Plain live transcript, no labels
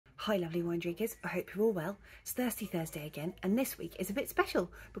Hi lovely wine drinkers, I hope you're all well. It's Thirsty Thursday again, and this week is a bit special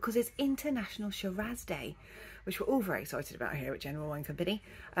because it's International Shiraz Day, which we're all very excited about here at General Wine Company.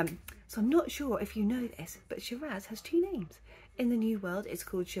 So I'm not sure if you know this, but Shiraz has two names. In the New World it's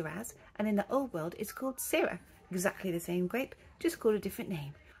called Shiraz, and in the Old World it's called Syrah. Exactly the same grape, just called a different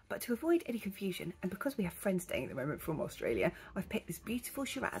name. But to avoid any confusion, and because we have friends staying at the moment from Australia, I've picked this beautiful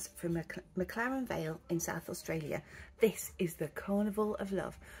Shiraz from McLaren Vale in South Australia. This is the Carnival of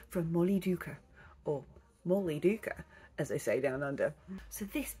Love from Mollydooker, or Mollydooker, as they say down under. So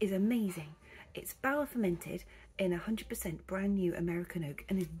this is amazing. It's barrel fermented in 100% brand new American oak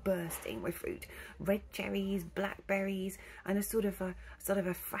and is bursting with fruit. Red cherries, blackberries, and a sort of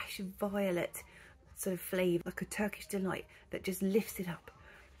a fresh violet sort of flavour, like a Turkish delight that just lifts it up.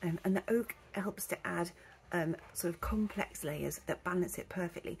 And the oak helps to add sort of complex layers that balance it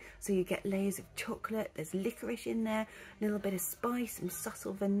perfectly. So you get layers of chocolate, there's licorice in there, a little bit of spice, some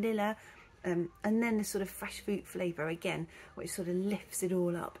subtle vanilla, and then the sort of fresh fruit flavour again, which sort of lifts it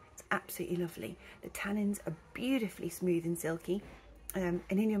all up. It's absolutely lovely. The tannins are beautifully smooth and silky, and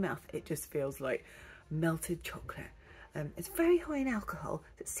in your mouth it just feels like melted chocolate. It's very high in alcohol,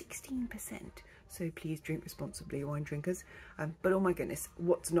 it's 16%, so please drink responsibly, wine drinkers. But oh my goodness,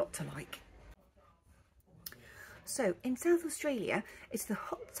 what's not to like? So in South Australia, it's the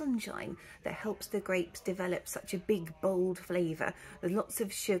hot sunshine that helps the grapes develop such a big, bold flavour. There's lots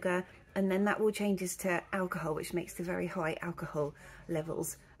of sugar, and then that all changes to alcohol, which makes the very high alcohol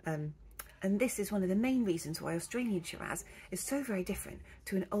levels. And this is one of the main reasons why Australian Shiraz is so very different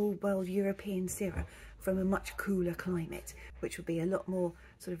to an old world European Syrah from a much cooler climate, which will be a lot more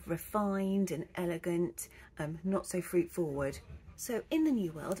sort of refined and elegant, not so fruit forward. So in the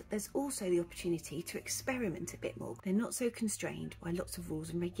New World, there's also the opportunity to experiment a bit more. They're not so constrained by lots of rules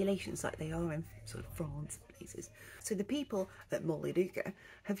and regulations like they are in sort of France places. So the people at Mollydooker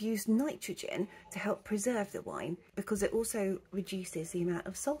have used nitrogen to help preserve the wine, because it also reduces the amount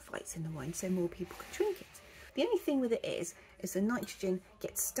of sulfites in the wine so more people can drink it. The only thing with it is the nitrogen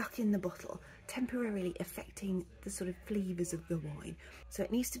gets stuck in the bottle, temporarily affecting the sort of flavours of the wine. So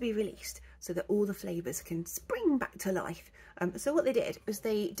it needs to be released so that all the flavours can spring back to life. So what they did was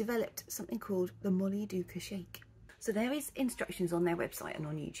they developed something called the Mollydooker Shake. So there is instructions on their website and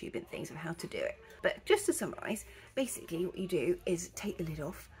on YouTube and things of how to do it. But just to summarise, basically what you do is take the lid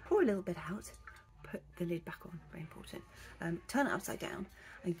off, pour a little bit out, put the lid back on, very important, turn it upside down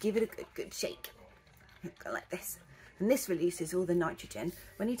and give it a good shake. Go like this. And this releases all the nitrogen.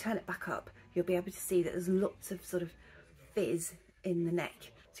 When you turn it back up, you'll be able to see that there's lots of sort of fizz in the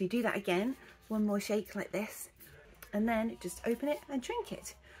neck. So you do that again, one more shake like this, and then just open it and drink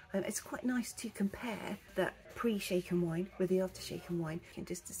it. It's quite nice to compare the pre-shaken wine with the after-shaken wine, and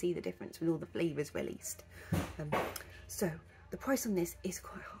just to see the difference with all the flavours released. So the price on this is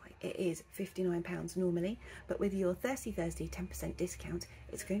quite high. It is £59 normally, but with your Thirsty Thursday 10% discount,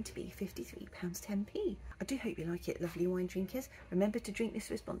 it's going to be £53.10p. I do hope you like it, lovely wine drinkers. Remember to drink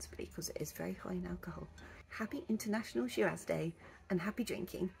this responsibly because it is very high in alcohol. Happy International Shiraz Day and happy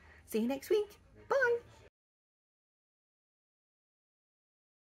drinking. See you next week. Bye.